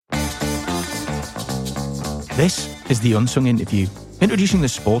This is The Unsung Interview, introducing the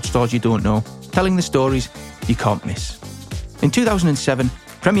sports stars you don't know, telling the stories you can't miss. In 2007,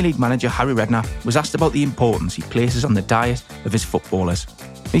 Premier League manager Harry Redknapp was asked about the importance he places on the diet of his footballers.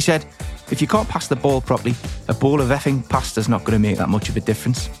 He said, "If you can't pass the ball properly, a bowl of effing pasta's not going to make that much of a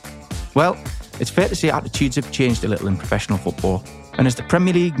difference." Well, it's fair to say attitudes have changed a little in professional football, and as the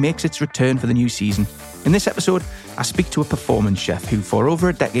Premier League makes its return for the new season, in this episode, I speak to a performance chef who, for over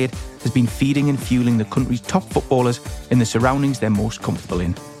a decade, has been feeding and fueling the country's top footballers in the surroundings they're most comfortable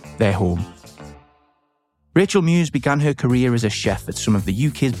in, their home. Rachel Muse began her career as a chef at some of the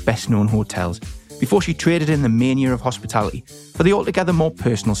UK's best-known hotels, before she traded in the mania of hospitality for the altogether more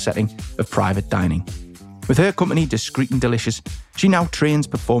personal setting of private dining. With her company, Discreet and Delicious, she now trains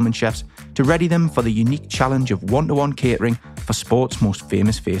performance chefs to ready them for the unique challenge of one-to-one catering for sport's most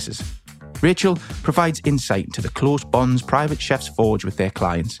famous faces. Rachel provides insight into the close bonds private chefs forge with their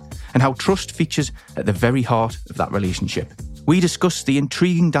clients and how trust features at the very heart of that relationship. We discuss the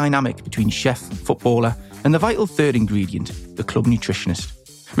intriguing dynamic between chef and footballer and the vital third ingredient, the club nutritionist.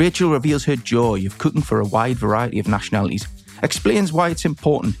 Rachel reveals her joy of cooking for a wide variety of nationalities, explains why it's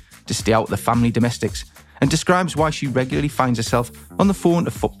important to stay out of the family domestics, and describes why she regularly finds herself on the phone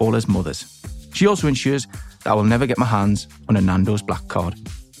to footballers' mothers. She also ensures that I will never get my hands on a Nando's black card.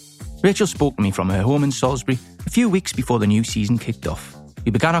 Rachel spoke to me from her home in Salisbury a few weeks before the new season kicked off.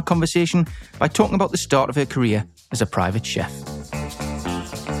 We began our conversation by talking about the start of her career as a private chef.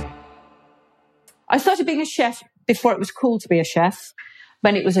 I started being a chef before it was cool to be a chef,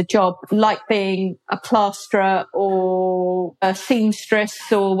 when it was a job like being a plasterer or a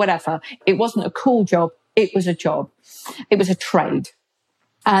seamstress or whatever. It wasn't a cool job. It was a job. It was a trade.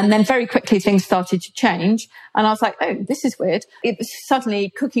 And then very quickly things started to change. And I was like, oh, this is weird. It was suddenly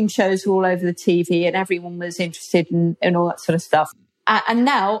cooking shows were all over the TV and everyone was interested in all that sort of stuff. And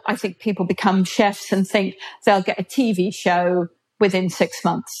now I think people become chefs and think they'll get a TV show within 6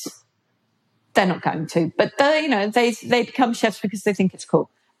 months. They're not going to. But, they become chefs because they think it's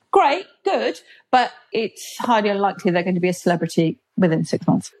cool. Great, good. But it's highly unlikely they're going to be a celebrity within 6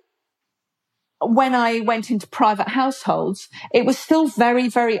 months. When I went into private households, it was still very,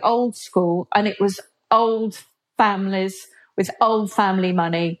 very old school, and it was old families with old family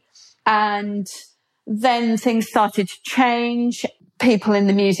money. And then things started to change. People in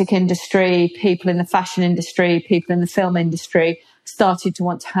the music industry, people in the fashion industry, people in the film industry started to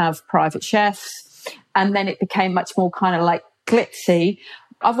want to have private chefs. And then it became much more kind of like glitzy.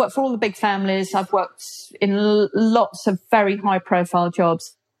 I've worked for all the big families. I've worked in lots of very high profile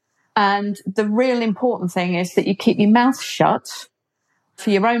jobs. And the real important thing is that you keep your mouth shut for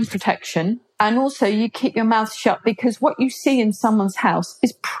your own protection. And also you keep your mouth shut because what you see in someone's house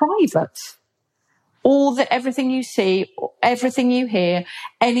is private. Everything you see, everything you hear,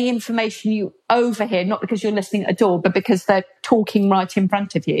 any information you overhear, not because you're listening at a door, but because they're talking right in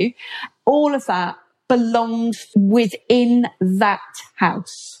front of you, all of that belongs within that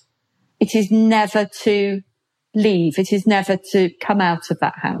house. It is never to leave. It is never to come out of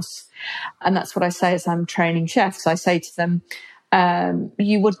that house. And that's what I say as I'm training chefs. I say to them,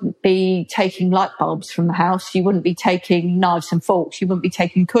 you wouldn't be taking light bulbs from the house. You wouldn't be taking knives and forks. You wouldn't be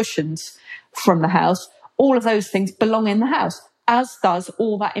taking cushions from the house. All of those things belong in the house, as does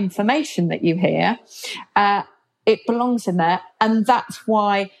all that information that you hear. It belongs in there. And that's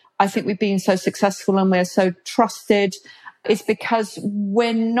why I think we've been so successful and we're so trusted. It's because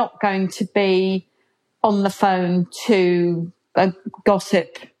we're not going to be on the phone to a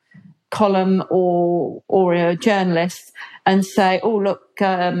gossip column or a journalist and say, oh, look,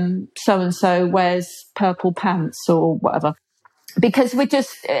 so-and-so wears purple pants or whatever. Because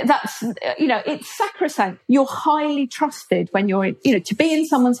it's sacrosanct. You're highly trusted when you're to be in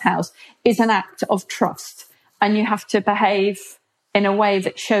someone's house is an act of trust. And you have to behave in a way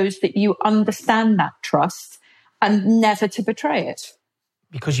that shows that you understand that trust and never to betray it.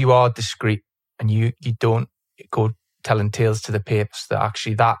 Because you are discreet and you don't go telling tales to the papers,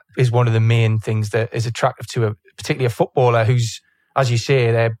 that is one of the main things that is attractive to particularly a footballer who's, as you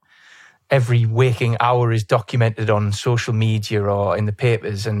say, every waking hour is documented on social media or in the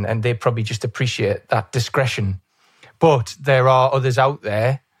papers, and they probably just appreciate that discretion. But there are others out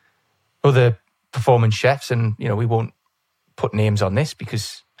there, other performance chefs, and we won't put names on this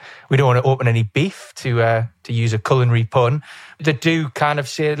because we don't want to open any beef, to use a culinary pun, that do kind of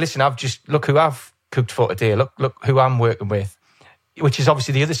say, listen, look who I've cooked for today, look who I'm working with, which is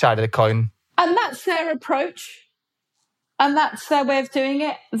obviously the other side of the coin. And that's their approach. And that's their way of doing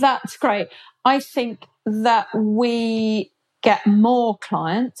it. That's great. I think that we get more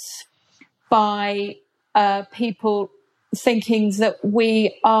clients by people thinking that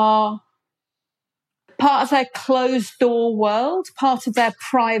we are part of their closed door world, part of their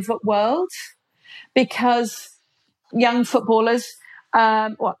private world, because young footballers,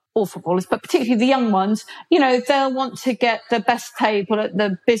 well, all footballers, but particularly the young ones, they'll want to get the best table at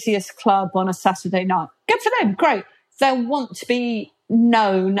the busiest club on a Saturday night. Good for them. Great. They'll want to be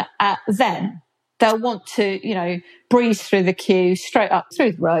known at them. They'll want to, breeze through the queue, straight up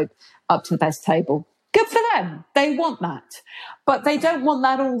through the road, up to the best table. Good for them. They want that. But they don't want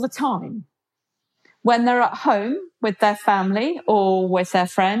that all the time. When they're at home with their family or with their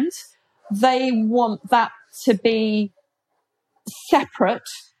friends, they want that to be separate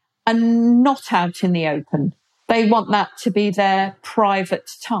and not out in the open. They want that to be their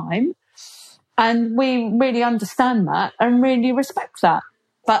private time. And we really understand that and really respect that.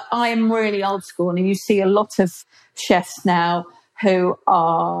 But I am really old school, and you see a lot of chefs now who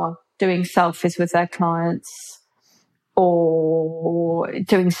are doing selfies with their clients, or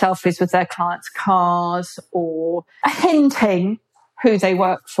doing selfies with their clients' cars, or hinting who they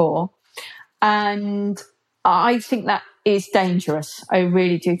work for. And I think that is dangerous. I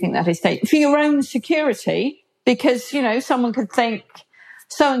really do think that is dangerous for your own security, because, someone could think,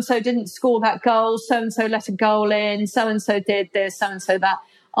 so-and-so didn't score that goal, so-and-so let a goal in, so-and-so did this, so-and-so that.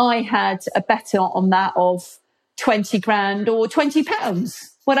 I had a bet on that of 20 grand or 20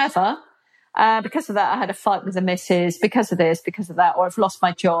 pounds, whatever. Because of that, I had a fight with the missus, because of this, because of that, or I've lost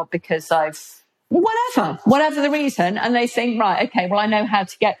my job because whatever the reason. And they think, right, okay, well, I know how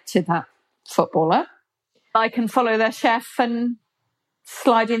to get to that footballer. I can follow their chef and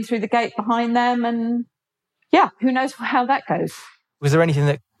slide in through the gate behind them. And who knows how that goes. Was there anything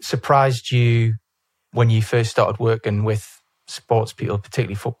that surprised you when you first started working with sports people,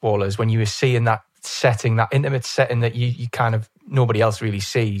 particularly footballers, when you were seeing that setting, that intimate setting that you kind of, nobody else really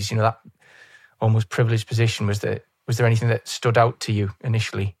sees, that almost privileged position? Was there anything that stood out to you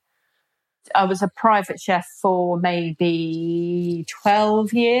initially? I was a private chef for maybe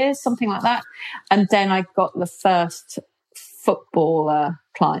 12 years, something like that. And then I got the first footballer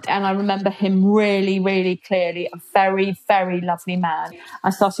client. And I remember him really, really clearly, a very, very lovely man. I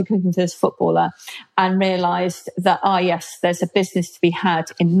started cooking for this footballer and realised that, yes, there's a business to be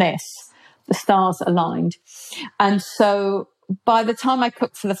had in this. The stars aligned. And so by the time I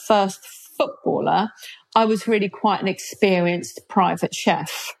cooked for the first footballer, I was really quite an experienced private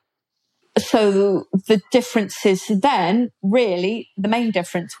chef. So the differences then, really, the main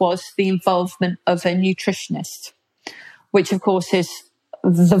difference was the involvement of a nutritionist, which of course is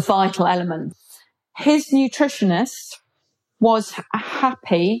the vital element. His nutritionist was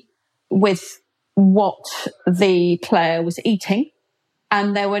happy with what the player was eating,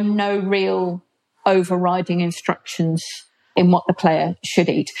 and there were no real overriding instructions in what the player should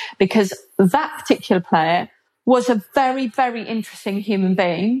eat, because that particular player was a very, very interesting human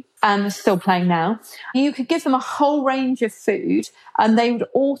being and still playing now. You could give them a whole range of food and they would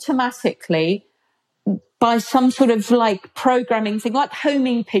automatically, by some sort of programming thing, like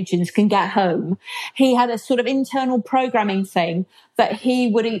homing pigeons can get home, he had a sort of internal programming thing that he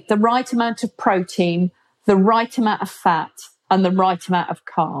would eat the right amount of protein, the right amount of fat, and the right amount of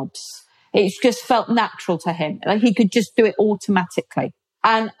carbs. It just felt natural to him. He could just do it automatically.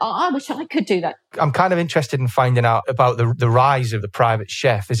 And I wish I could do that. I'm kind of interested in finding out about the rise of the private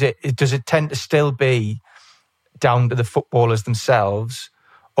chef. Does it tend to still be down to the footballers themselves?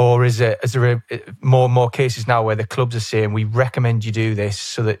 Or is there more and more cases now where the clubs are saying, we recommend you do this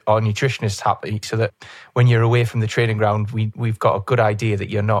so that our nutritionist's happy, so that when you're away from the training ground, we've got a good idea that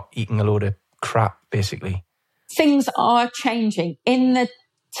you're not eating a load of crap, basically? Things are changing. In the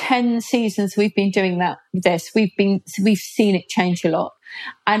 10 seasons we've been doing we've seen it change a lot.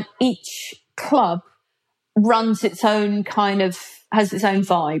 And each club runs its own has its own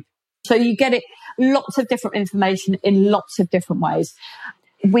vibe. So you get lots of different information in lots of different ways.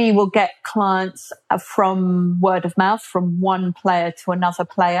 We will get clients from word of mouth, from one player to another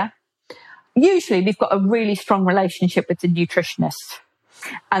player. Usually we've got a really strong relationship with the nutritionist,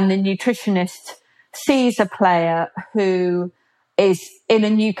 and the nutritionist sees a player who is in a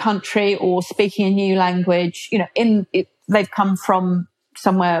new country or speaking a new language. They've come from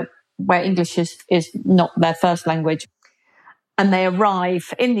somewhere where English is not their first language, and they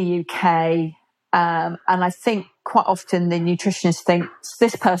arrive in the UK. And I think quite often the nutritionist thinks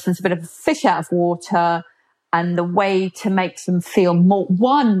this person's a bit of a fish out of water, and the way to make them feel more,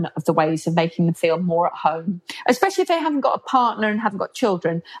 one of the ways of making them feel more at home, especially if they haven't got a partner and haven't got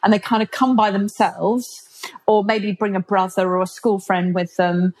children and they kind of come by themselves, or maybe bring a brother or a school friend with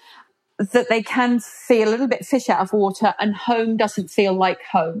them, that they can feel a little bit fish out of water and home doesn't feel like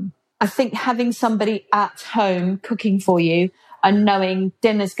home. I think having somebody at home cooking for you and knowing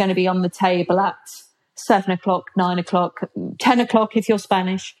dinner's going to be on the table at 7 o'clock, 9 o'clock, 10 o'clock if you're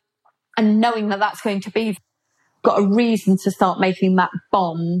Spanish. And knowing that that's going to be, got a reason to start making that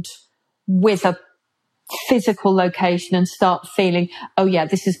bond with a physical location and start feeling, oh yeah,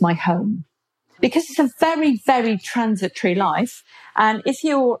 this is my home. Because it's a very, very transitory life. And if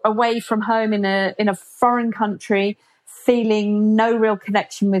you're away from home in a foreign country, feeling no real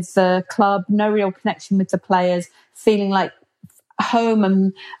connection with the club, no real connection with the players, feeling like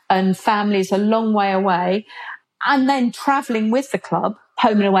home and family is a long way away, and then travelling with the club,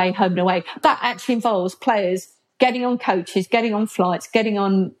 home and away, that actually involves players getting on coaches, getting on flights, getting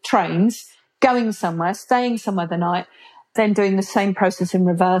on trains, going somewhere, staying somewhere the night, then doing the same process in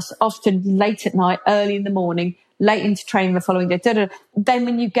reverse, often late at night, early in the morning, late into training the following day. Then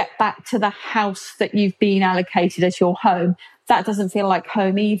when you get back to the house that you've been allocated as your home, that doesn't feel like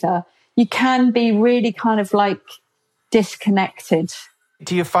home either. You can be really kind of like disconnected.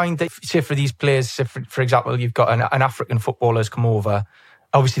 Do you find that, say for these players, say for example, you've got an African footballer has come over,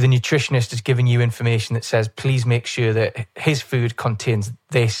 obviously the nutritionist is giving you information that says, please make sure that his food contains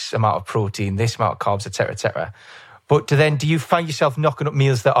this amount of protein, this amount of carbs, etc., etc. But do you find yourself knocking up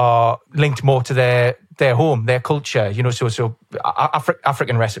meals that are linked more to their home, their culture, so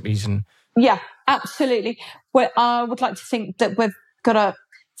African recipes? And yeah, absolutely. Well, I would like to think that we've got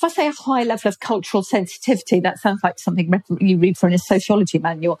if I say a high level of cultural sensitivity, that sounds like something you read from a sociology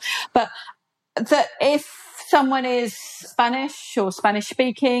manual. But that if someone is Spanish or Spanish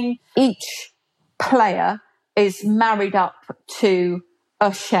speaking, each player is married up to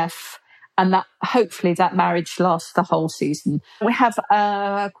a chef, and that hopefully that marriage lasts the whole season. We have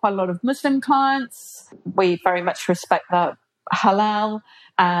quite a lot of Muslim clients. We very much respect the halal,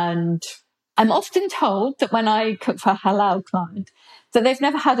 and I'm often told that when I cook for a halal client that they've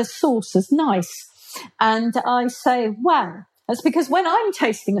never had a sauce as nice. And I say, well, that's because when I'm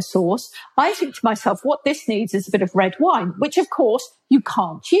tasting a sauce, I think to myself, what this needs is a bit of red wine, which of course you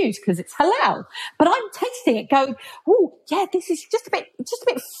can't use because it's halal. But I'm tasting it going, oh yeah, this is just a bit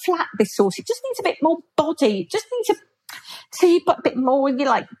flat, this sauce. It just needs a bit more body. It just needs so you put a bit more, you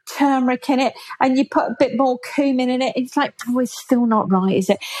like turmeric in it, and you put a bit more cumin in it. It's like, oh, it's still not right, is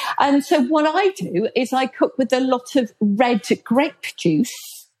it? And so what I do is I cook with a lot of red grape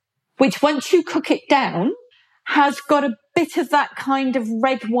juice, which once you cook it down, has got a bit of that kind of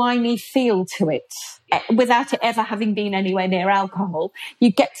red winey feel to it, without it ever having been anywhere near alcohol.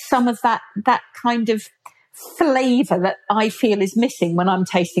 You get some of that kind of flavour that I feel is missing when I'm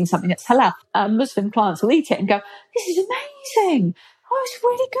tasting something that's halal. Muslim clients will eat it and go, this is amazing. Oh, it's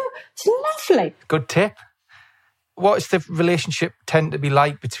really good. It's lovely. Good tip. What is the relationship tend to be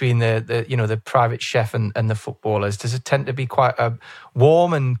like between the private chef and the footballers? Does it tend to be quite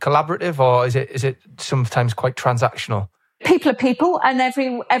warm and collaborative, or is it sometimes quite transactional? People are people, and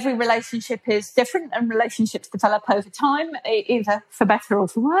every relationship is different, and relationships develop over time, either for better or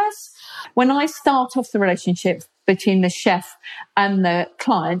for worse. When I start off the relationship between the chef and the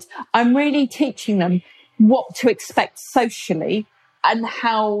client, I'm really teaching them what to expect socially and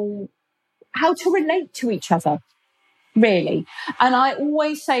how to relate to each other, really. And I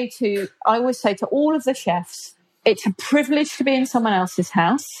always say to all of the chefs, it's a privilege to be in someone else's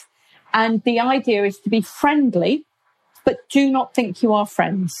house, and the idea is to be friendly, but do not think you are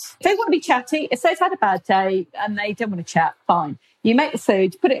friends. If they want to be chatty, if they've had a bad day and they don't want to chat, fine. You make the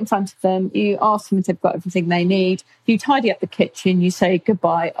food, put it in front of them, you ask them if they've got everything they need, you tidy up the kitchen, you say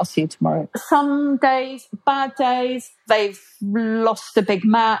goodbye, I'll see you tomorrow. Some days, bad days, they've lost a big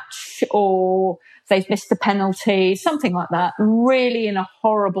match or they've missed a penalty, something like that, really in a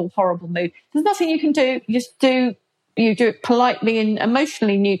horrible, horrible mood. There's nothing you can do. You do it politely and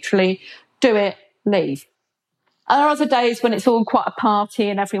emotionally neutrally, do it, leave. And there are other days when it's all quite a party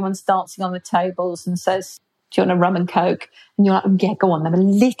and everyone's dancing on the tables and says, do you want a rum and coke? And you're like, oh, yeah, go on, have a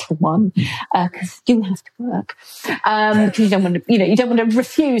little one, because you have to work. Because you don't want to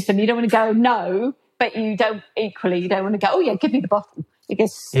refuse them. You don't want to go no, but you don't want to go, oh yeah, give me the bottle.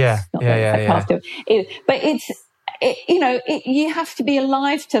 Because yeah. But you have to be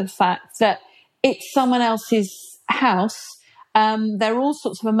alive to the fact that it's someone else's house. There are all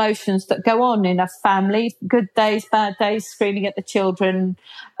sorts of emotions that go on in a family, good days, bad days, screaming at the children,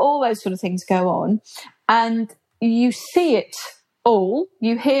 all those sort of things go on. And you see it all,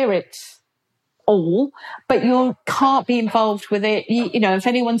 you hear it all, but you can't be involved with it. If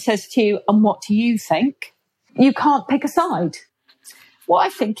anyone says to you, and what do you think? You can't pick a side. What I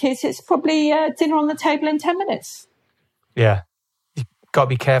think is it's probably dinner on the table in 10 minutes. Yeah. You've got to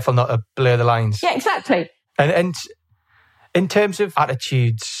be careful not to blur the lines. Yeah, exactly. And in terms of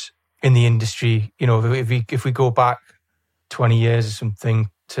attitudes in the industry, if we go back 20 years or something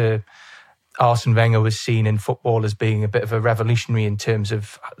to Arsene Wenger was seen in football as being a bit of a revolutionary in terms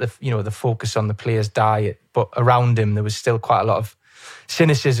of the focus on the player's diet. But around him, there was still quite a lot of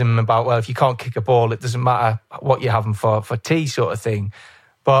cynicism about, well, if you can't kick a ball, it doesn't matter what you're having for tea, sort of thing.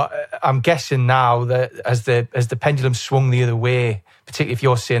 But I'm guessing now that as the pendulum swung the other way, particularly if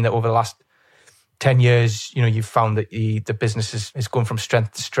you're saying that over the last 10 years, you've found that the business is going from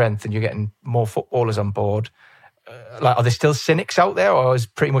strength to strength and you're getting more footballers on board. Are there still cynics out there, or is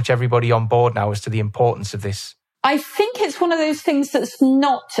pretty much everybody on board now as to the importance of this? I think it's one of those things that's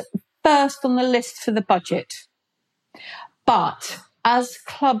not first on the list for the budget. But as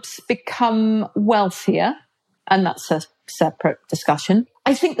clubs become wealthier, and that's a separate discussion,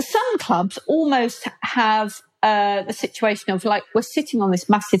 I think some clubs almost have the situation of like, we're sitting on this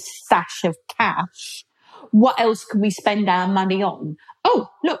massive stash of cash. What else can we spend our money on?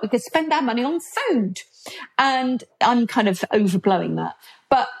 Oh, look, we could spend our money on food. And I'm kind of overblowing that.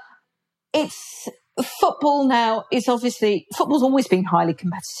 But football now is obviously, football's always been highly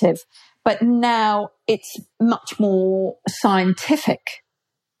competitive, but now it's much more scientific.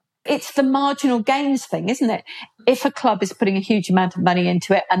 It's the marginal gains thing, isn't it? If a club is putting a huge amount of money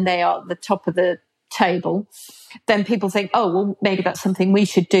into it and they are at the top of the table, then people think, oh, well, maybe that's something we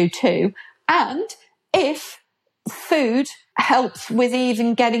should do too. And if food helps with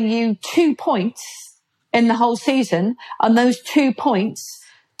even getting you 2 points in the whole season, and those 2 points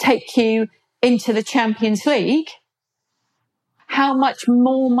take you into the Champions League, how much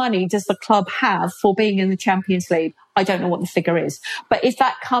more money does the club have for being in the Champions League? I don't know what the figure is. But if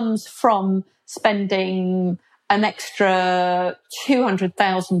that comes from spending an extra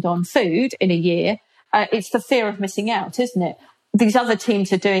 200,000 on food in a year, it's the fear of missing out, isn't it? These other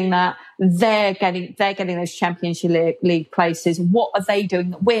teams are doing that. They're getting those Champions League places. What are they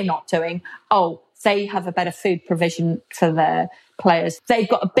doing that we're not doing? Oh, they have a better food provision for their players. They've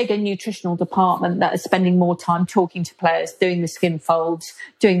got a bigger nutritional department that is spending more time talking to players, doing the skin folds,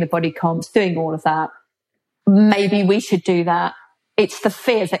 doing the body comps, doing all of that. Maybe we should do that. It's the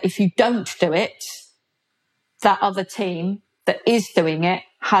fear that if you don't do it, that other team that is doing it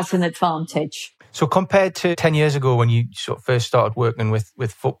has an advantage. So compared to 10 years ago when you sort of first started working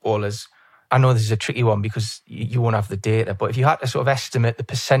with footballers, I know this is a tricky one because you won't have the data, but if you had to sort of estimate the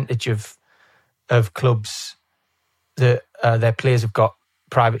percentage of clubs that their players have got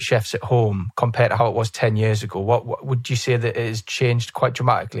private chefs at home compared to how it was 10 years ago, what would you say that it has changed quite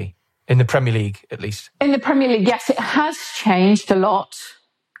dramatically? In the Premier League, at least. In the Premier League, yes, it has changed a lot.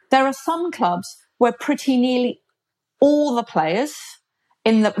 There are some clubs where pretty nearly all the players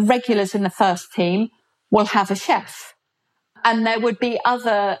in the regulars in the first team will have a chef. And there would be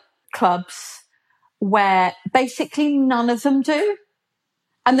other clubs where basically none of them do.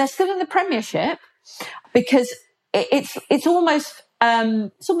 And they're still in the Premiership because it's almost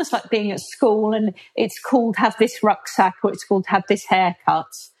like being at school and it's called have this rucksack or it's called have this haircut.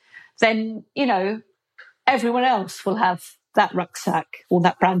 Then, everyone else will have that rucksack or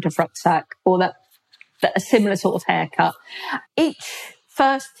that brand of rucksack or that a similar sort of haircut. Each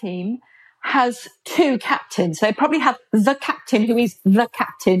first team has 2 captains. They probably have the captain who is the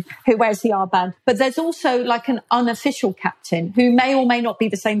captain who wears the armband, but there's also like an unofficial captain who may or may not be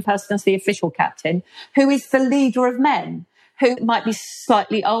the same person as the official captain, who is the leader of men, who might be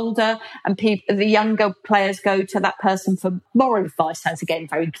slightly older, and the younger players go to that person for moral advice. Sounds again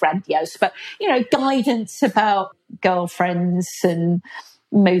very grandiose, but guidance about girlfriends and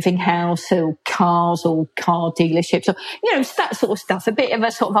moving house or cars or car dealerships or that sort of stuff. A bit of a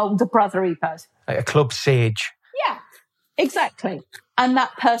sort of older brothery person, like a club sage. Yeah, exactly. And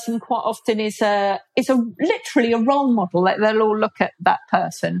that person quite often is literally a role model. Like they'll all look at that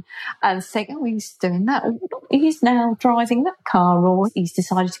person and think, oh, he's doing that. Or he's now driving that car, or he's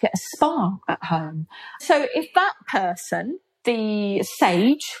decided to get a spa at home. So if that person, the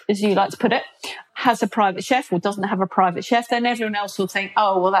sage, as you like to put it, has a private chef or doesn't have a private chef, then everyone else will think,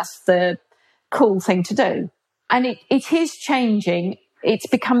 oh, well, that's the cool thing to do. And it is changing. It's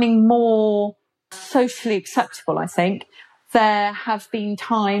becoming more socially acceptable, I think. There have been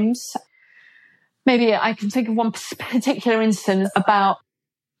times, maybe I can think of one particular instance about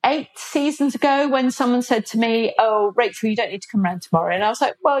 8 seasons ago when someone said to me, oh, Rachel, you don't need to come round tomorrow. And I was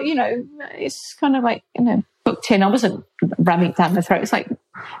like, well, it's kind of like, booked in. I wasn't ramming it down the throat. It's like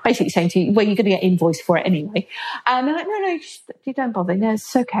basically saying to you, well, you're going to get invoiced for it anyway. And they're like, no, you don't bother. No,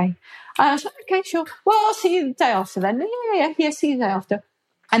 it's okay. And I was like, okay, sure. Well, I'll see you the day after then. Yeah, see you the day after.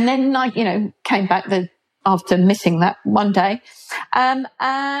 And then I, came back after missing that one day. And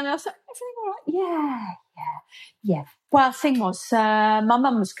I was like, everything all right? Yeah. Well, the thing was, my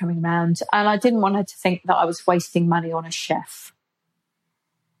mum was coming round and I didn't want her to think that I was wasting money on a chef.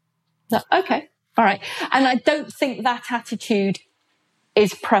 Okay, all right. And I don't think that attitude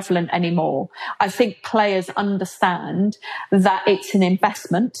is prevalent anymore. I think players understand that it's an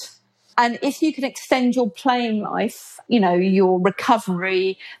investment. And if you can extend your playing life, your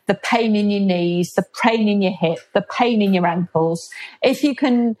recovery, the pain in your knees, the pain in your hip, the pain in your ankles, if you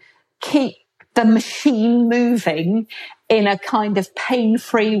can keep the machine moving in a kind of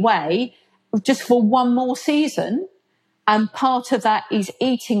pain-free way just for one more season, and part of that is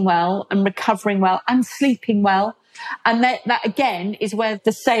eating well and recovering well and sleeping well. And that again is where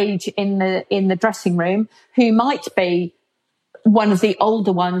the sage in the dressing room, who might be one of the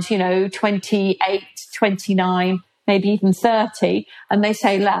older ones, 28, 29, maybe even 30. And they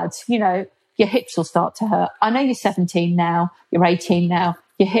say, lads, your hips will start to hurt. I know you're 17 now, you're 18 now,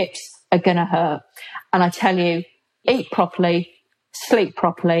 your hips are going to hurt. And I tell you, eat properly, sleep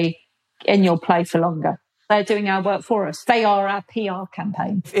properly, and you'll play for longer. They're doing our work for us. They are our PR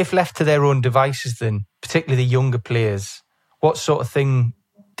campaign. If left to their own devices then, particularly the younger players, what sort of thing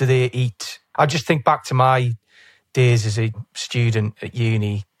do they eat? I just think back to my days as a student at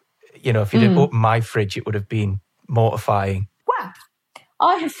uni. If you'd opened my fridge, it would have been mortifying. Well,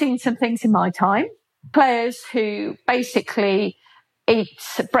 I have seen some things in my time. Players who basically eat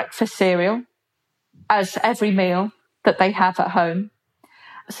breakfast cereal as every meal that they have at home.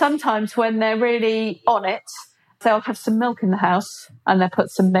 Sometimes when they're really on it, they'll have some milk in the house and they'll put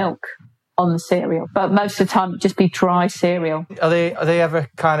some milk on the cereal. But most of the time, it'll just be dry cereal. Are they ever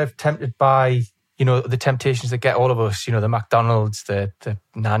kind of tempted by, the temptations that get all of us, the McDonald's, the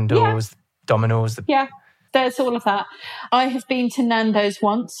Nando's, the Domino's? Yeah, there's all of that. I have been to Nando's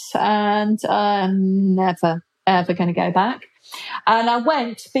once and I'm never, ever going to go back. And I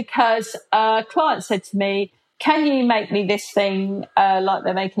went because a client said to me, can you make me this thing like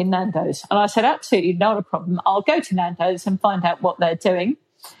they're making Nando's? And I said, absolutely not a problem. I'll go to Nando's and find out what they're doing.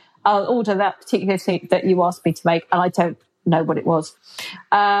 I'll order that particular thing that you asked me to make, and I don't know what it was.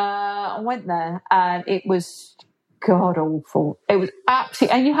 I went there, and it was god awful. It was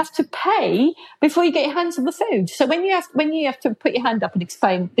absolutely, and you have to pay before you get your hands on the food. So when you have to put your hand up and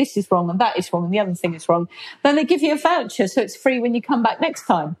explain this is wrong and that is wrong and the other thing is wrong, then they give you a voucher, so it's free when you come back next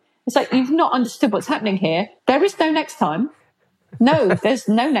time. It's like, you've not understood what's happening here. There is no next time. No, there's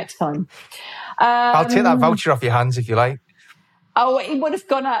no next time. I'll take that voucher off your hands if you like. Oh, it would have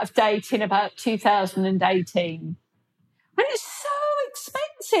gone out of date in about 2018. And it's so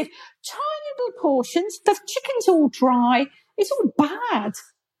expensive. Tiny little portions. The chicken's all dry. It's all bad.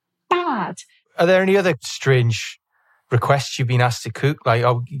 Bad. Are there any other strange requests you've been asked to cook? Like,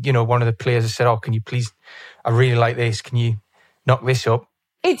 one of the players has said, can you please, I really like this. Can you knock this up?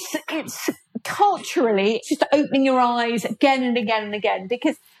 It's culturally, it's just opening your eyes again and again and again.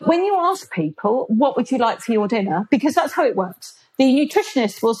 Because when you ask people, what would you like for your dinner? Because that's how it works. The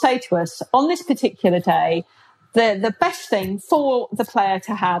nutritionist will say to us, on this particular day, the best thing for the player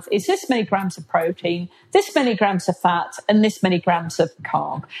to have is this many grams of protein, this many grams of fat, and this many grams of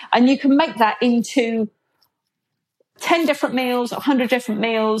carb. And you can make that into 10 different meals, 100 different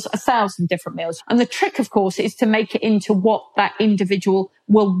meals, 1,000 different meals. And the trick, of course, is to make it into what that individual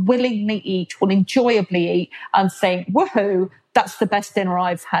will willingly eat, will enjoyably eat, and think, woohoo, that's the best dinner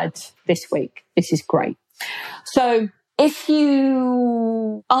I've had this week. This is great. So if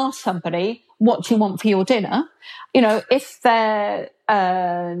you ask somebody, what do you want for your dinner? If they're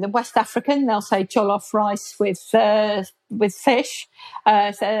the West African, they'll say jollof rice with fish.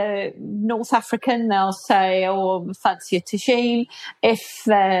 If they're North African, they'll say, fancy a tagine. If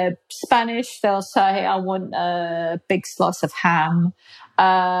they're Spanish, they'll say, I want a big slice of ham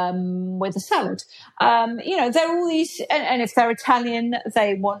with a salad. There are all these, and if they're Italian,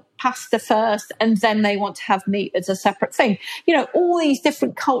 they want pasta first, and then they want to have meat as a separate thing. All these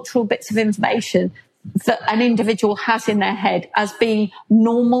different cultural bits of information that an individual has in their head as being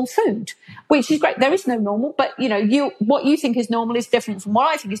normal food, which is great. There is no normal, but what you think is normal is different from what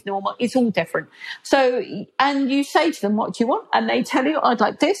I think is normal. It's all different. So, and you say to them, what do you want? And they tell you, I'd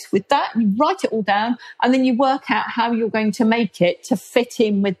like this with that. You write it all down, and then you work out how you're going to make it to fit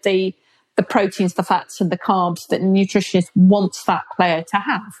in with the proteins, the fats, and the carbs that the nutritionist wants that player to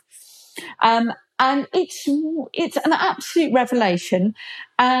have. And it's an absolute revelation.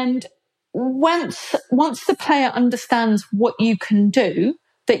 And once the player understands what you can do,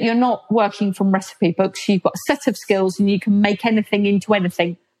 that you're not working from recipe books, you've got a set of skills and you can make anything into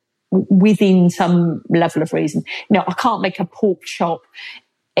anything within some level of reason. I can't make a pork chop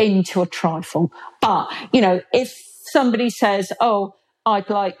into a trifle. But, if somebody says, I'd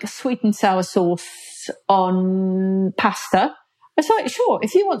like sweet and sour sauce on pasta, it's like, sure,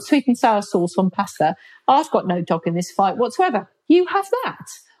 if you want sweet and sour sauce on pasta, I've got no dog in this fight whatsoever. You have that.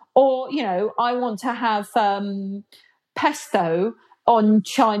 Or, I want to have pesto on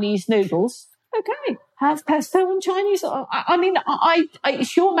Chinese noodles. Okay, have pesto on Chinese.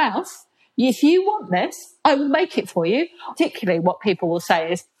 It's your mouth. If you want this, I will make it for you. Particularly what people will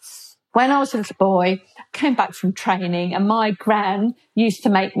say is, when I was a little boy, I came back from training and my gran used to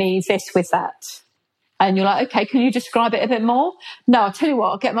make me this with that. And you're like, okay, can you describe it a bit more? No, I'll tell you what,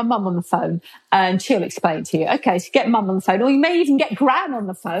 I'll get my mum on the phone and she'll explain to you. Okay, so get mum on the phone, or you may even get gran on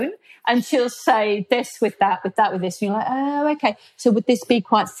the phone and she'll say this with that, with this. And you're like, oh, okay. So would this be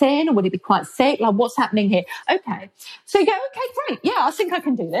quite thin or would it be quite thick? Like, what's happening here? Okay. So you go, okay, great. Yeah, I think I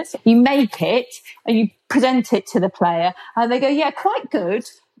can do this. You make it and you present it to the player and they go, yeah, quite good.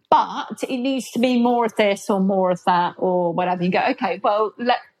 But it needs to be more of this or more of that or whatever. You go, okay, well,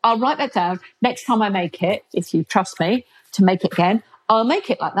 I'll write that down. Next time I make it, if you trust me to make it again, I'll make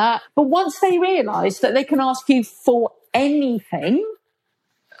it like that. But once they realise that they can ask you for anything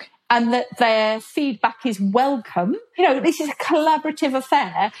and that their feedback is welcome, this is a collaborative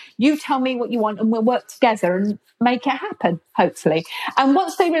affair. You tell me what you want and we'll work together and make it happen, hopefully. And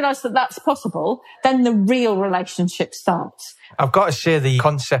once they realise that that's possible, then the real relationship starts. I've got to say, the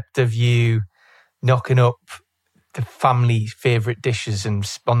concept of you knocking up the family favourite dishes and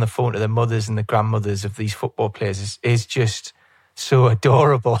on the phone to the mothers and the grandmothers of these football players is just so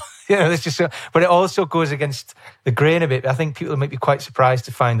adorable. It's just so, but it also goes against the grain a bit. I think people might be quite surprised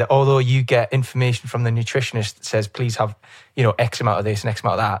to find that although you get information from the nutritionist that says, please have, X amount of this and X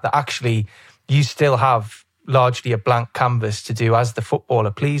amount of that actually you still have largely a blank canvas to do as the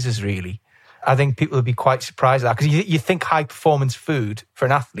footballer pleases, really. I think people would be quite surprised at that, because you think high performance food for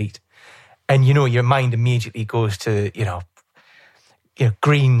an athlete and, your mind immediately goes to,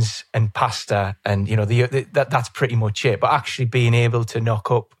 greens and pasta and, that's pretty much it. But actually being able to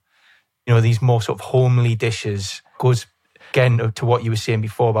knock up, these more sort of homely dishes goes, again, to what you were saying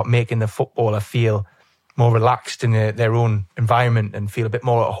before about making the footballer feel more relaxed in their own environment and feel a bit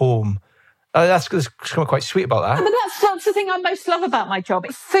more at home. That's quite sweet about that. But that's the thing I most love about my job.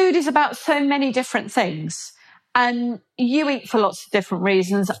 Food is about so many different things. And you eat for lots of different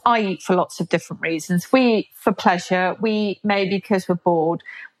reasons. I eat for lots of different reasons. We eat for pleasure. We eat maybe because we're bored.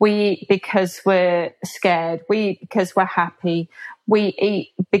 We eat because we're scared. We eat because we're happy. We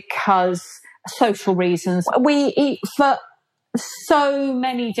eat because social reasons. We eat for so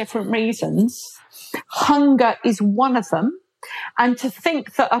many different reasons. Hunger is one of them. And to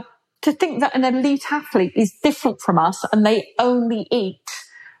think that an elite athlete is different from us and they only eat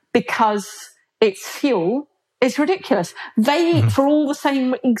because it's fuel is ridiculous. They eat for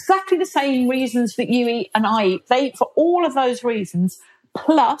exactly the same reasons that you eat and I eat. They eat for all of those reasons,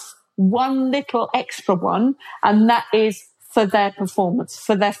 plus one little extra one, and that is for their performance,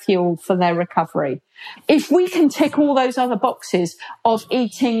 for their fuel, for their recovery. If we can tick all those other boxes of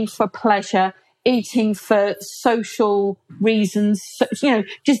eating for pleasure, eating for social reasons,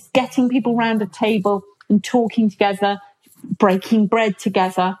 just getting people around a table and talking together, breaking bread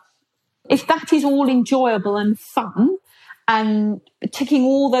together. If that is all enjoyable and fun and ticking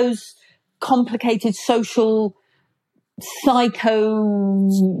all those complicated social,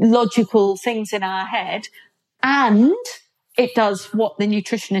 psychological things in our head, and it does what the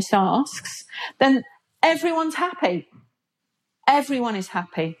nutritionist asks, then everyone's happy. Everyone is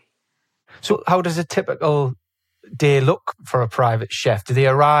happy. So how does a typical day look for a private chef? Do they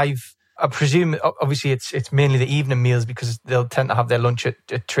arrive? I presume, obviously, it's mainly the evening meals because they'll tend to have their lunch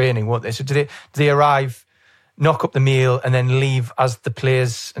at training, won't they? So do they arrive, knock up the meal and then leave as the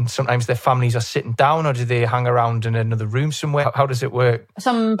players and sometimes their families are sitting down, or do they hang around in another room somewhere? How does it work?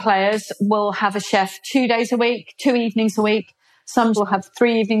 Some players will have a chef 2 days a week, 2 evenings a week. Some will have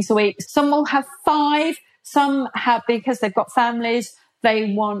 3 evenings a week. Some will have 5. Some have, because they've got families,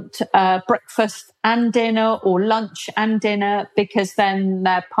 they want breakfast and dinner or lunch and dinner because then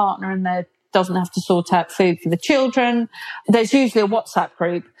their partner doesn't have to sort out food for the children. There's usually a WhatsApp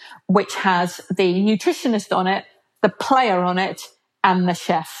group which has the nutritionist on it, the player on it, and the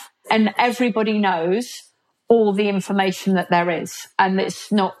chef. And everybody knows all the information that there is. And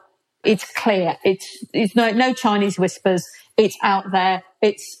it's clear. It's no Chinese whispers. It's out there.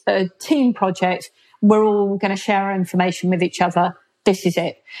 It's a team project. We're all going to share our information with each other. This is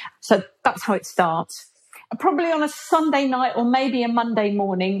it. So that's how it starts. Probably on a Sunday night or maybe a Monday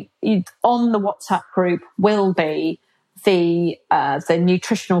morning, on the WhatsApp group will be the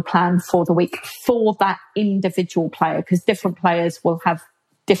nutritional plan for the week for that individual player, because different players will have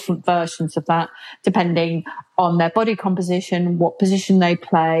different versions of that depending on their body composition, what position they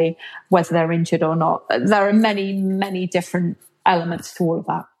play, whether they're injured or not. There are many, many different elements to all of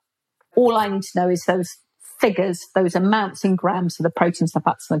that. All I need to know is those figures, those amounts in grams of the proteins, the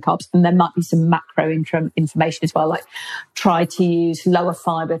fats and the carbs, and there might be some macro information as well, like try to use lower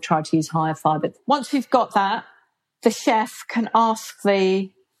fibre, try to use higher fibre. Once we've got that, the chef can ask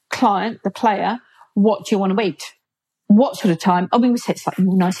the client, the player, what do you want to eat? What sort of time? I mean, we say it's slightly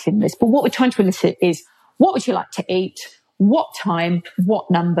more nicely than this, but what we're trying to elicit is, what would you like to eat? What time? What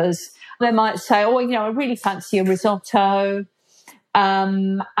numbers? They might say, oh, I really fancy a risotto.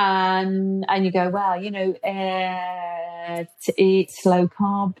 And you go, well, it's low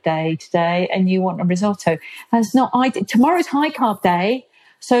carb day today and you want a risotto. That's not tomorrow's high carb day.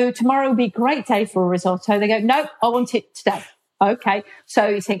 So tomorrow will be a great day for a risotto. They go, no, I want it today. Okay. So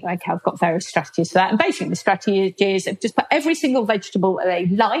you think, okay, I've got various strategies for that. And basically the strategy is just put every single vegetable they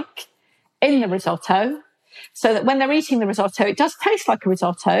like in the risotto, so that when they're eating the risotto, it does taste like a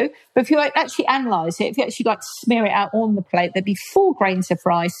risotto. But if you actually analyse it, if you actually smear it out on the plate, there'd be 4 grains of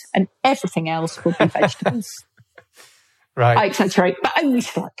rice and everything else would be vegetables. Right. I exaggerate, but only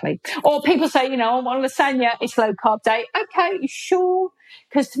slightly. Or people say, I want lasagna, it's low carb day. Okay, you sure?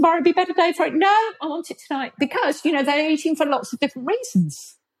 Because tomorrow would be a better day for it. No, I want it tonight. Because, they're eating for lots of different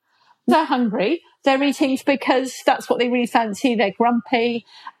reasons. They're hungry. They're eating because that's what they really fancy. They're grumpy.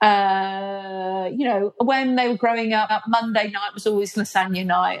 When they were growing up, Monday night was always lasagna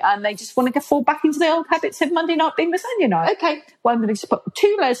night, and they just want to fall back into the old habits of Monday night being lasagna night. Okay, well, I'm going to put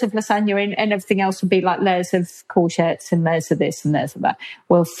 2 layers of lasagna in, and everything else will be like layers of courgettes and layers of this and layers of that.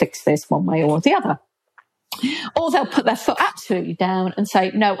 We'll fix this one way or the other. Or they'll put their foot absolutely down and say,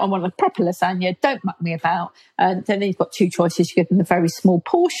 no, I want a proper lasagna, don't muck me about. And then you've got 2 choices. You give them a very small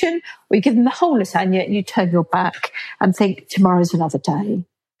portion, or you give them the whole lasagna and you turn your back and think tomorrow's another day.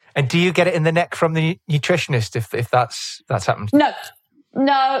 And do you get it in the neck from the nutritionist if that's happened? No,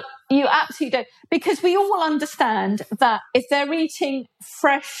 you absolutely don't. Because we all understand that if they're eating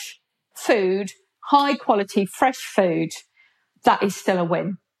fresh food, high quality fresh food, that is still a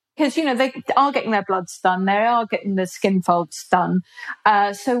win. Because, they are getting their bloods done. They are getting the skin folds done.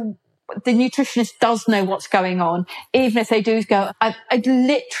 So the nutritionist does know what's going on. Even if they do go, I've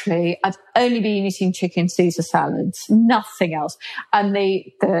only been eating chicken Caesar salads, nothing else. And the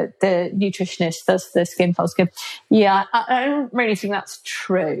nutritionist does the skin folds. Go, yeah, I don't really think that's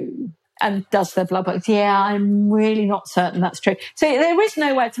true. And does their blood work? Yeah, I'm really not certain that's true. So there is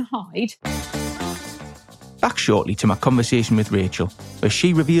nowhere to hide. Back shortly to my conversation with Rachel, where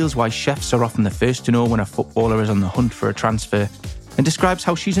she reveals why chefs are often the first to know when a footballer is on the hunt for a transfer, and describes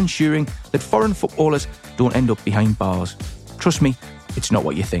how she's ensuring that foreign footballers don't end up behind bars. Trust me, it's not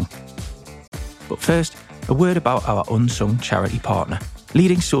what you think. But first, a word about our unsung charity partner.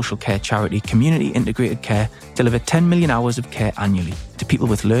 Leading social care charity Community Integrated Care deliver 10 million hours of care annually to people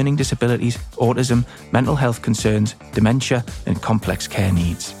with learning disabilities, autism, mental health concerns, dementia and complex care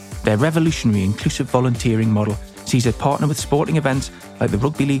needs. Their revolutionary inclusive volunteering model sees it partner with sporting events like the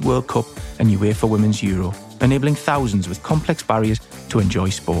Rugby League World Cup and UEFA Women's Euro, enabling thousands with complex barriers to enjoy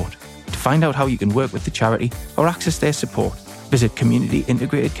sport. To find out how you can work with the charity or access their support, visit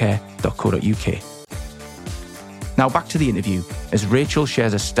communityintegratedcare.co.uk. Now back to the interview, as Rachel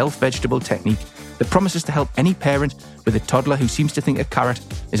shares a stealth vegetable technique that promises to help any parent with a toddler who seems to think a carrot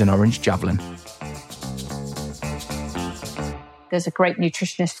is an orange javelin. There's a great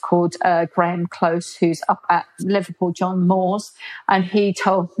nutritionist called Graham Close, who's up at Liverpool John Moores, and he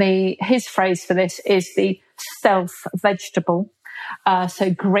told me his phrase for this is the stealth vegetable.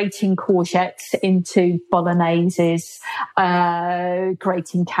 So grating courgettes into bologneses,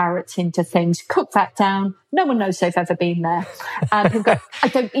 grating carrots into things, cook that down. No one knows they've ever been there. People go, I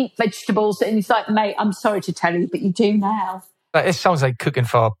don't eat vegetables. And he's like, mate, I'm sorry to tell you, but you do now. It sounds like cooking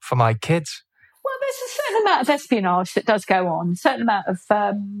for my kids. Well, there's a certain amount of espionage that does go on, a certain amount of,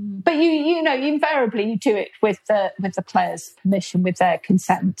 but you invariably you do it with the player's permission, with their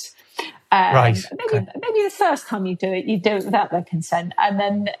consent. Right. Maybe the first time you do it without their consent, and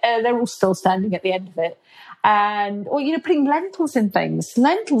then they're all still standing at the end of it. Or putting lentils in things.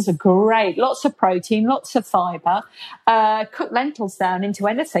 Lentils are great. Lots of protein, lots of fibre. Cook lentils down into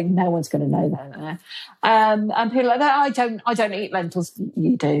anything. No one's going to know that. And people are like that. I don't eat lentils.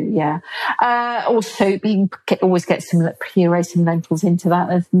 You do, yeah. Also, you can always get puree some lentils into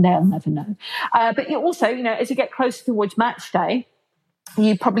that. They'll never know. But you also, as you get closer towards match day,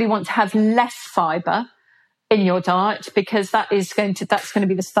 you probably want to have less fibre in your diet, because that's going to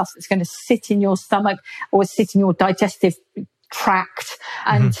be the stuff that's going to sit in your stomach or sit in your digestive tract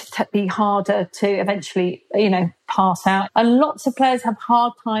and to be harder to eventually, pass out. And lots of players have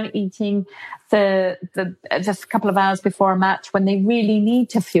hard time eating the just a couple of hours before a match when they really need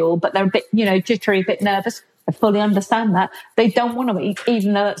to fuel, but they're a bit, jittery, a bit nervous. I fully understand that. They don't want to eat,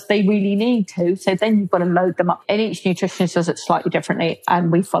 even though they really need to. So then you've got to load them up. And each nutritionist does it slightly differently,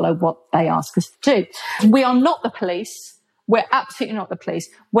 and we follow what they ask us to do. We are not the police. We're absolutely not the police.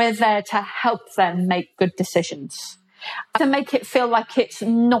 We're there to help them make good decisions, to make it feel like it's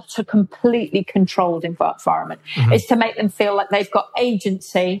not a completely controlled environment. Mm-hmm. It's to make them feel like they've got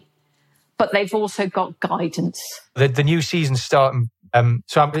agency, but they've also got guidance. The new season's starting,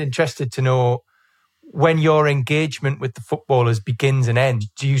 so I'm interested to know, when your engagement with the footballers begins and ends,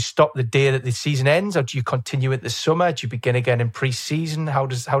 do you stop the day that the season ends, or do you continue it this summer? Do you begin again in pre-season? How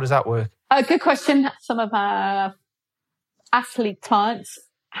does that work? Good question. Some of our athlete clients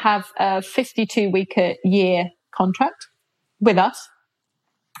have a 52-week-a-year contract with us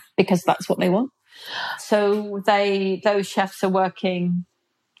because that's what they want. So those chefs are working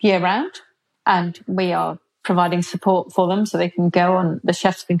year-round, and we are providing support for them so they can go on, the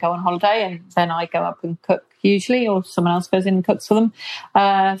chefs can go on holiday, and then I go up and cook usually, or someone else goes in and cooks for them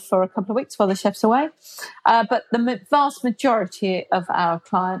for a couple of weeks while the chef's away. But the vast majority of our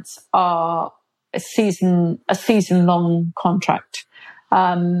clients are a season-long contract.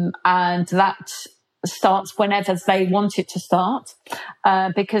 And that starts whenever they want it to start,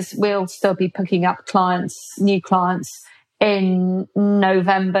 because we'll still be picking up new clients in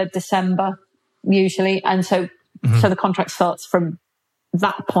November, December, usually. And so the contract starts from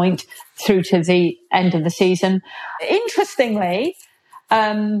that point through to the end of the season. Interestingly,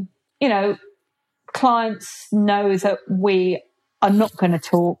 clients know that we are not going to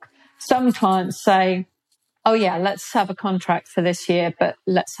talk. Some clients say, oh yeah, let's have a contract for this year, but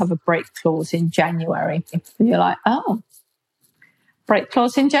let's have a break clause in January. And you're like, oh, break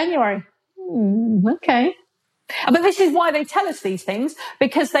clause in January. Okay. But this is why they tell us these things,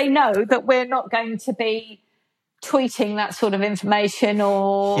 because they know that we're not going to be tweeting that sort of information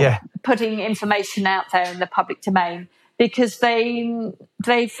or putting information out there in the public domain, because they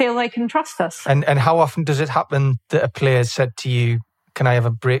feel they can trust us. And how often does it happen that a player has said to you, can I have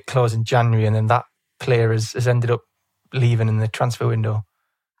a break clause in January, and then that player has ended up leaving in the transfer window?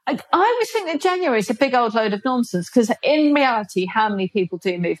 I always think that January is a big old load of nonsense, because in reality, how many people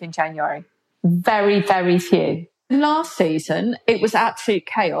do move in January? Very, very few. Last season, it was absolute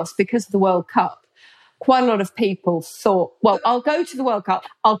chaos because of the World Cup. Quite a lot of people thought, well, I'll go to the World Cup,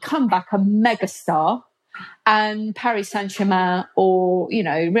 I'll come back a megastar, and Paris Saint-Germain or,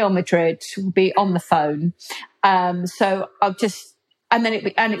 Real Madrid will be on the phone. So I'll just, and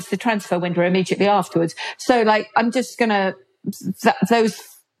it's the transfer window immediately afterwards. So I'm just going to, those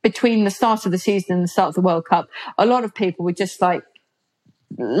between the start of the season and the start of the World Cup, a lot of people were just like,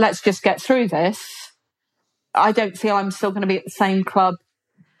 let's just get through this. I don't feel I'm still going to be at the same club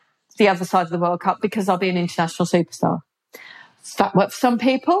the other side of the World Cup because I'll be an international superstar. So that worked for some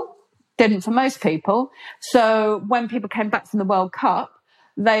people, didn't for most people. So when people came back from the World Cup,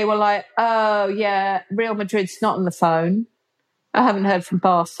 they were like, oh yeah, Real Madrid's not on the phone. I haven't heard from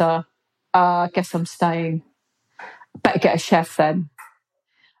Barca. I guess I'm staying. Better get a chef then.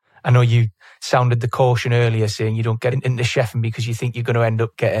 I know you sounded the caution earlier, saying you don't get into chefing because you think you're going to end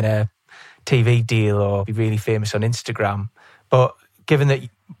up getting a TV deal or be really famous on Instagram. But given that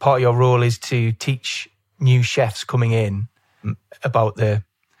part of your role is to teach new chefs coming in about the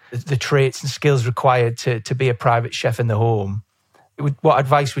traits and skills required to be a private chef in the home, what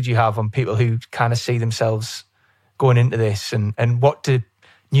advice would you have on people who kind of see themselves going into this, and what do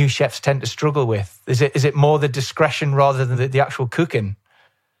new chefs tend to struggle with? Is it more the discretion rather than the actual cooking?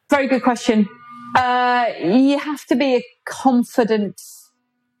 Very good question. You have to be a confident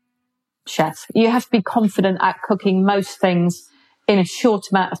chef. You have to be confident at cooking most things in a short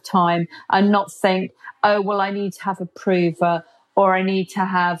amount of time, and not think, oh, well, I need to have a prover, or I need to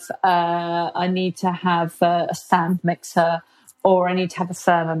have a stand mixer, or I need to have a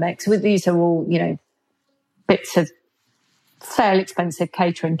Thermomix. These are all, bits of fairly expensive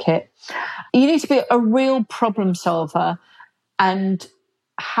catering kit. You need to be a real problem solver and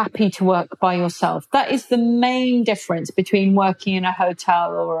happy to work by yourself. That is the main difference between working in a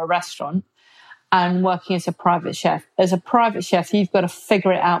hotel or a restaurant and working as a private chef. As a private chef, you've got to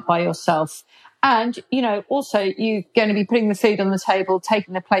figure it out by yourself. And, also you're going to be putting the food on the table,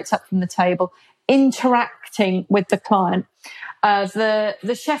 taking the plates up from the table, interacting with the client.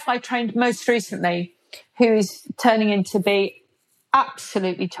 The chef I trained most recently, who is turning into be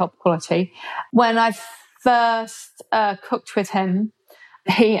absolutely top quality, when I first cooked with him,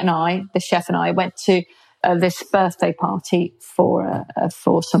 he and I, the chef and I, went to this birthday party for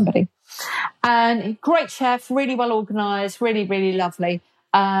somebody. And great chef, really well organised, really, really lovely.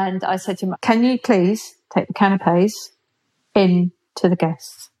 And I said to him, can you please take the canapes in to the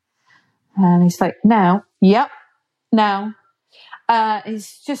guests? And he's like, now? Yep. Now,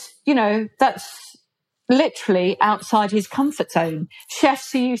 it's just, that's literally outside his comfort zone.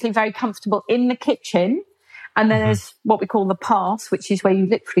 Chefs are usually very comfortable in the kitchen. And then there's what we call the pass, which is where you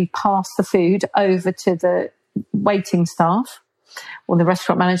literally pass the food over to the waiting staff or the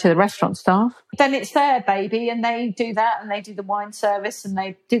restaurant manager, the restaurant staff. Then it's their baby, and they do that, and they do the wine service, and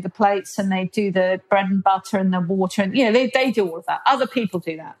they do the plates, and they do the bread and butter and the water. And, they do all of that. Other people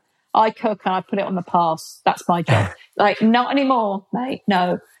do that. I cook and I put it on the pass. That's my job. Like, not anymore, mate.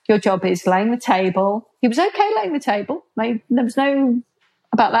 No, your job is laying the table. He was okay laying the table. There was no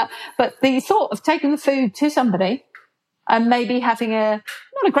about that. But the thought of taking the food to somebody and maybe having not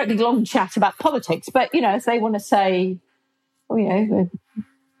a great big long chat about politics, but, if they want to say,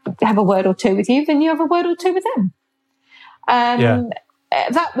 have a word or two with you, then you have a word or two with them.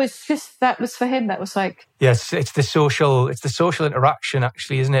 That was for him. That was like, yes, it's the social interaction,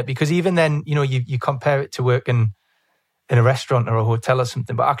 actually, isn't it? Because even then, you compare it to working in a restaurant or a hotel or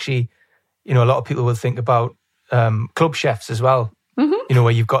something, but actually, a lot of people will think about club chefs as well. Where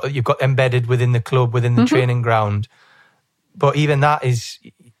you've got embedded within the club, within the training ground. But even that is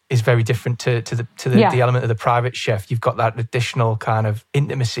very different to the element of the private chef. You've got that additional kind of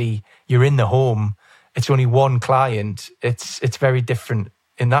intimacy. You're in the home. It's only one client. It's very different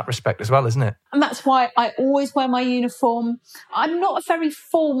in that respect as well, isn't it? And that's why I always wear my uniform. I'm not a very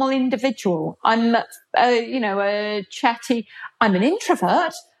formal individual. I'm, a chatty. I'm an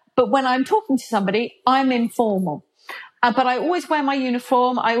introvert, but when I'm talking to somebody, I'm informal. But I always wear my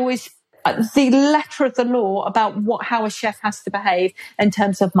uniform. The letter of the law about how a chef has to behave in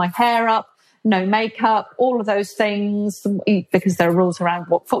terms of my hair up, no makeup, all of those things, because there are rules around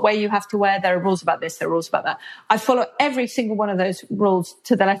what footwear you have to wear. There are rules about this, there are rules about that. I follow every single one of those rules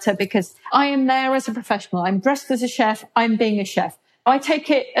to the letter because I am there as a professional. I'm dressed as a chef. I'm being a chef. I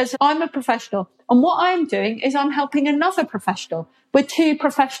take it as I'm a professional. And what I'm doing is I'm helping another professional. We're two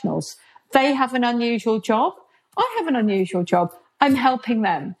professionals. They have an unusual job. I have an unusual job. I'm helping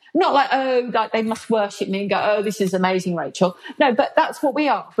them. Not like they must worship me and go, oh, this is amazing, Rachel. No, but that's what we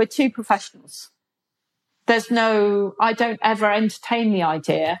are. We're two professionals. I don't ever entertain the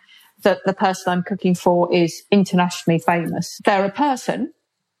idea that the person I'm cooking for is internationally famous. They're a person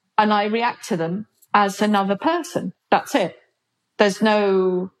and I react to them as another person. That's it. There's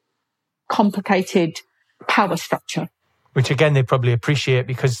no complicated power structure. Which again, they probably appreciate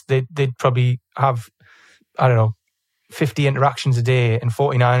because they'd probably have, 50 interactions a day and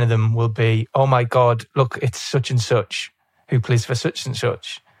 49 of them will be, oh my God, look, it's such and such who plays for such and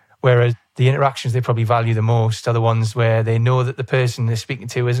such. Whereas the interactions they probably value the most are the ones where they know that the person they're speaking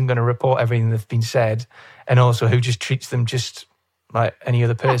to isn't going to report everything that's been said, and also who just treats them just like any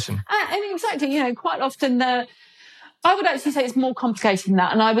other person. And exactly, quite often I would actually say it's more complicated than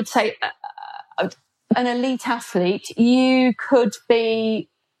that. And I would say an elite athlete, you could be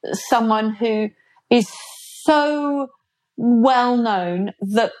someone who is so well known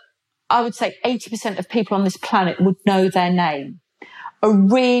that I would say 80% of people on this planet would know their name. A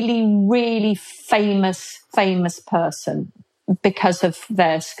really, really famous person because of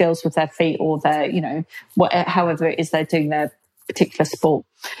their skills with their feet or their, however it is they're doing their particular sport.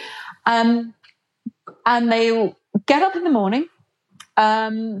 And they'll get up in the morning.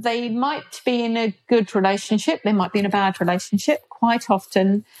 They might be in a good relationship. They might be in a bad relationship. Quite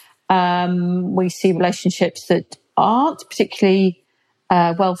often, we see relationships that aren't particularly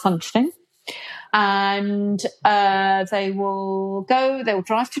well functioning. And they'll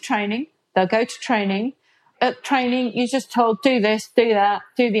drive to training. They'll go to training. At training, you're just told, do this, do that,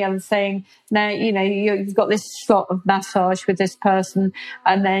 do the other thing. Now, you've got this slot of massage with this person,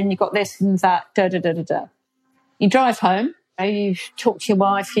 and then you've got this and that, da-da-da-da-da. You drive home. You talk to your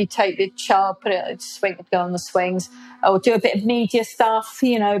wife, you take the child, put it, go on the swings, or do a bit of media stuff,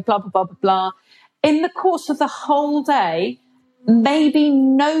 blah, blah, blah, blah, blah. In the course of the whole day, maybe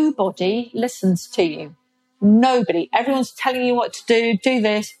nobody listens to you. Nobody. Everyone's telling you what to do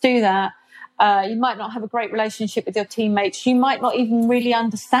this, do that. You might not have a great relationship with your teammates. You might not even really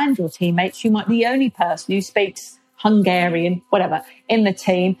understand your teammates. You might be the only person who speaks Hungarian, whatever, in the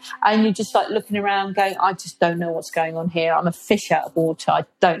team. And you're just like looking around going, I just don't know what's going on here. I'm a fish out of water. I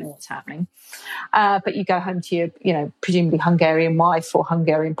don't know what's happening. But you go home to your, presumably Hungarian wife or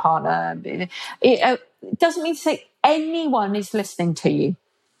Hungarian partner. It doesn't mean to say anyone is listening to you.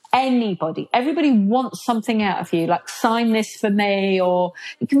 Anybody. Everybody wants something out of you, like sign this for me, or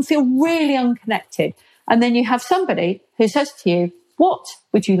you can feel really unconnected. And then you have somebody who says to you, what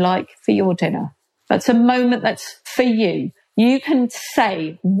would you like for your dinner? That's a moment that's for you. You can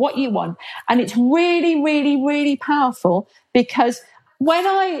say what you want. And it's really, really, really powerful because when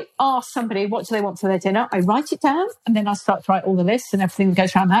I ask somebody what do they want for their dinner, I write it down and then I start to write all the lists and everything that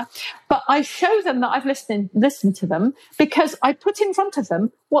goes around that. But I show them that I've listened to them because I put in front of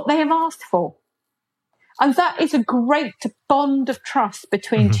them what they have asked for. And that is a great bond of trust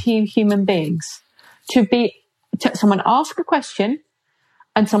between two human beings. Someone ask a question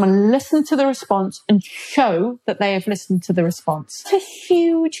and someone listen to the response and show that they have listened to the response. It's a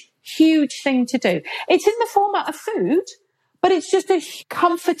huge, huge thing to do. It's in the format of food, but it's just a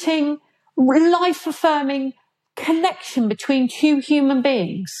comforting, life-affirming connection between two human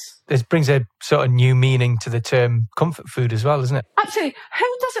beings. This brings a sort of new meaning to the term comfort food as well, doesn't it? Absolutely.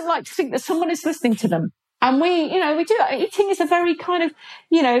 Who doesn't like to think that someone is listening to them? And we do that. Eating is a very kind of,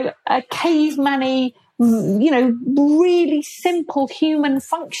 a caveman-y, really simple human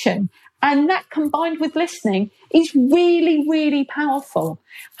function. And that combined with listening is really, really powerful.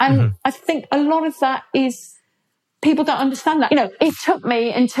 And I think a lot of that is people don't understand that. It took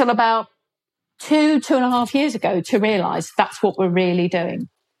me until about 2.5 years ago to realise that's what we're really doing.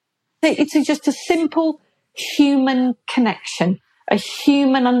 It's just a simple human connection, a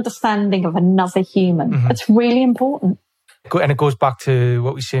human understanding of another human. That's really important. And it goes back to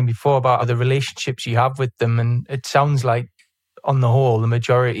what we were saying before about the relationships you have with them. And it sounds like, on the whole, the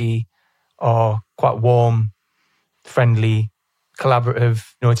majority are quite warm, friendly, collaborative.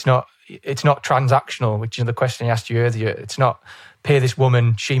 It's not transactional, which is the question I asked you earlier. It's not pay this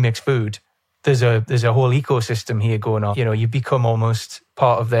woman, she makes food. There's a whole ecosystem here going on. You become almost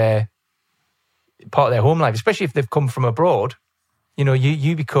part of their home life, especially if they've come from abroad.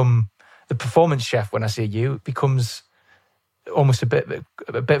 You become the performance chef. When I say you, it becomes almost a bit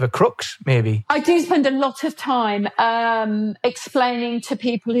of a crux, maybe. I do spend a lot of time explaining to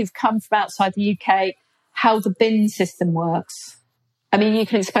people who've come from outside the UK how the bin system works. I mean, you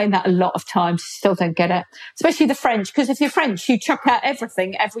can explain that a lot of times, still don't get it. Especially the French, because if you're French, you chuck out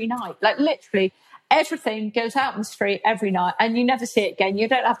everything every night. Like literally everything goes out in the street every night and you never see it again. You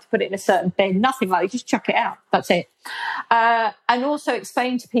don't have to put it in a certain bin, nothing like that. You just chuck it out. That's it. And also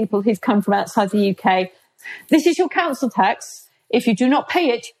explain to people who've come from outside the UK, this is your council tax. If you do not pay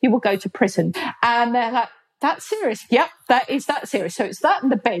it, you will go to prison. And they're like, that's serious. Yep, that is that serious. So it's that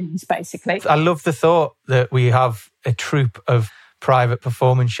and the bins, basically. I love the thought that we have a troupe of private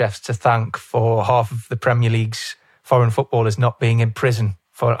performance chefs to thank for half of the Premier League's foreign footballers not being in prison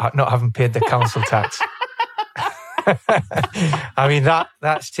for not having paid their council tax. I mean,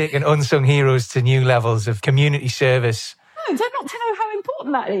 that's taken unsung heroes to new levels of community service. No, they're not to know how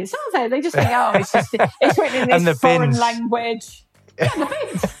important that is, are they? They just think, it's written in this foreign language. Yeah, the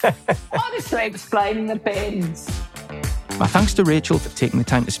bins. Honestly, explaining the bins. My thanks to Rachel for taking the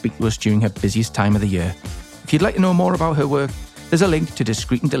time to speak to us during her busiest time of the year. If you'd like to know more about her work, there's a link to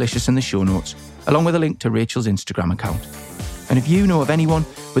Discreet and Delicious in the show notes, along with a link to Rachel's Instagram account. And if you know of anyone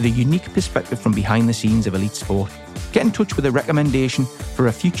with a unique perspective from behind the scenes of elite sport, get in touch with a recommendation for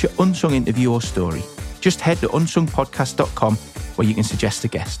a future Unsung interview or story. Just head to unsungpodcast.com where you can suggest a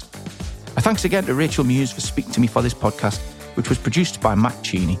guest. My thanks again to Rachel Muse for speaking to me for this podcast, which was produced by Matt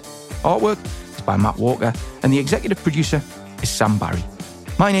Cheney. Artwork is by Matt Walker, and the executive producer is Sam Barry.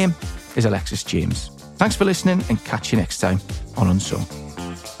 My name is Alexis James. Thanks for listening, and catch you next time on Unsung.